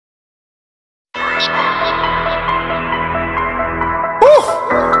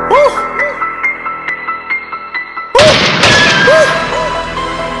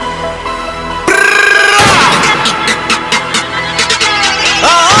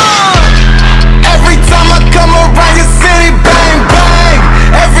Every time I come around your city, bang, bang.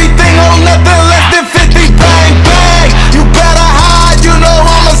 Everything on nothing less than 50, bang, bang. You better hide, you know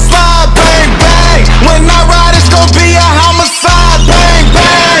I'ma slide, bang, bang. When I ride, it's gon' be a homicide, bang,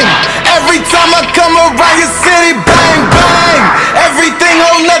 bang. Every time I come around your city, bang, bang. Everything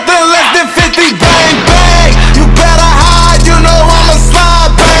on nothing less than 50, bang, bang. You better hide, you know I'ma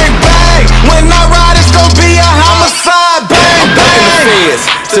slide, bang, bang. When I ride, it's gon' be a homicide, bang, bang.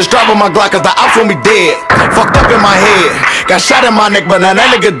 Just dropping my Glock cause the ops won't be dead. Fucked up in my head. Got shot in my neck but now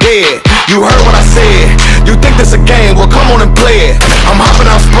that nigga dead. You heard what I said. You think this a game? Well come on and play it. I'm hopping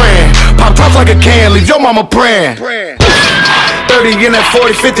out spraying. Pop tops like a can. Leave your mama praying. 30 in that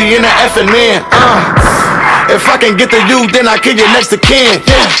 40, 50 in that F and N. If I can get to you then I kill your next to kin.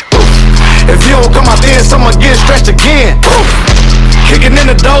 If you don't come out then someone get stretched again. Kicking in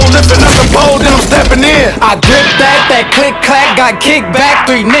the door, lifting up the pole, then I'm stepping in. I drip that click clack, got kicked back,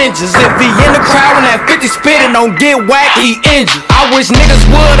 3 ninjas. If he in the crowd when that 50 spit and don't get whacked, he injured. I wish niggas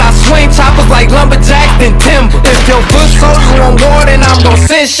would, I swing choppers like lumberjacks and timber. If your foot soldiers want war, then I'm gon'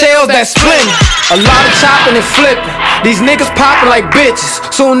 send shells that splinter. A lot of chopping and flipping, these niggas popping like bitches.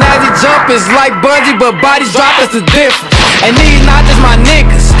 Soon as he jump, it's like bungee, but bodies drop, that's the difference. And these not just my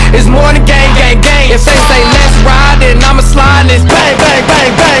niggas, it's more than gang, gang, gang. If they say let's ride, then I'ma slide and it's bang, bang,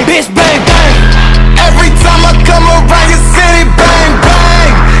 bang, bang, bitch, bang, bang. Every time I come around your city, bang,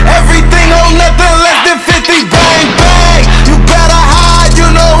 bang. Everything on nothing less than 50, bang, bang. You better hide, you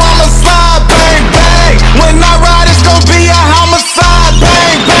know I'ma slide, bang, bang. When I ride, it's gon' be a homicide,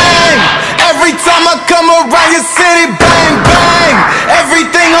 bang, bang. Every time I come around your city, bang, bang.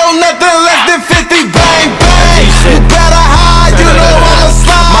 Everything on nothing less than 50, bang, bang. You better hide, you know I'ma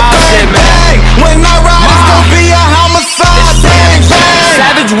slide, bang, bang. When I ride, it's gon' be a homicide, bang, bang.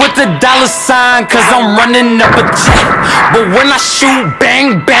 Savage with the $sign, cause I'm running up a check. But when I shoot,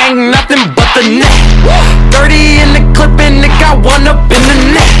 bang, bang, nothing but the net. 30 in the clip and it got one up in the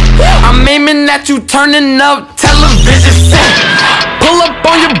net. I'm aiming at you, turning up television set. Pull up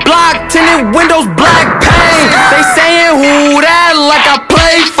on your block, tinted windows, black paint. They saying who that, like I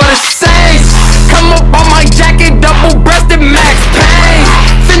play for the Saints. Come up on my jacket, double-breasted Max Payne.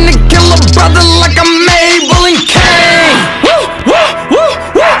 Finna kill a brother like I'm Mabel and Kane.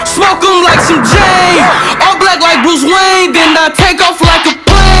 Smoke 'em like some Jane. All black like Bruce Wayne, then I take off like a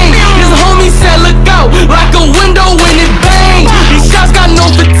plane. His homie said look out, like a window when it bang. These shots got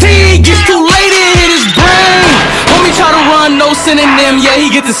no fatigue, it's too late to hit his brain. Homie try to run, no synonym, yeah he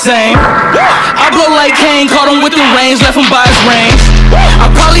get the same. I blow like Kane, caught him with the range, left him by his range.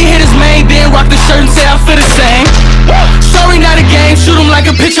 I probably hit his main, then rock the shirt and say I feel the same. Sorry not a game, shoot him like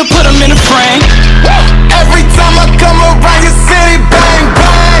a picture, put him in a frame. Every time I come around your city, bang,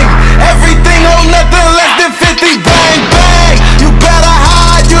 bang. Everything on nothing less than 50, bang, bang. You better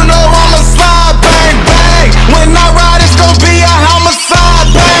hide, you know I'ma slide, bang, bang. When I ride, it's gon' be a homicide,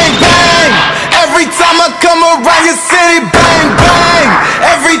 bang, bang. Every time I come around your city, bang, bang.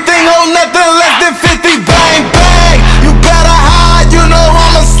 Everything on nothing less than 50, bang, bang. You better hide, you know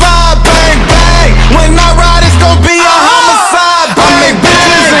I'ma slide, bang, bang. When I ride, it's gon' be a homicide, bang, I make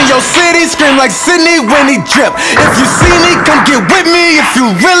bitches in your city scream like Sydney when he drip. If you see me, come get with me if you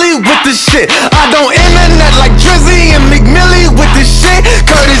really with the shit. I don't internet like Drizzy and McMillie with the shit.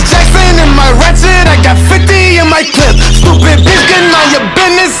 Curtis Jackson in my ratchet, I got 50 in my clip. Stupid bitch, getting all your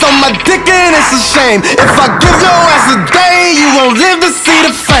business on my dick and it's a shame. If I give your ass a day, you won't live to see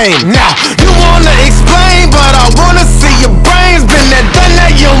the fame. Now, you wanna explain, but I wanna see your brains. Been there, done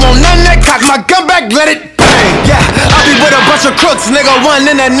that, you don't want none that. Cock my gun back, let it bang. Yeah, I be with a bunch of crooks, nigga. One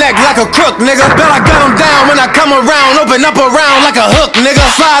in the neck like a crook, nigga. Bet I gun them down when I come around. Open up around like a hook, nigga.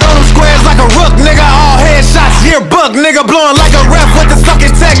 Slide on them squares like a rook, nigga. All headshots, yearbook, nigga. Blowing like a ref with the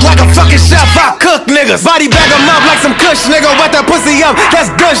fucking tech like a fucking chef. I cook, niggas. Body bag them up like some kush, nigga. Wet that pussy up,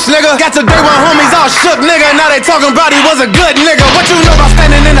 that's gush, nigga. Got your day one homies all shook, nigga. Now they talking about he was a good nigga. What you know about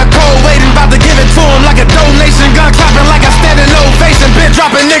standing in the cold, waiting, about to give it to him like a donation. Gun clapping like a standing ovation. Bitch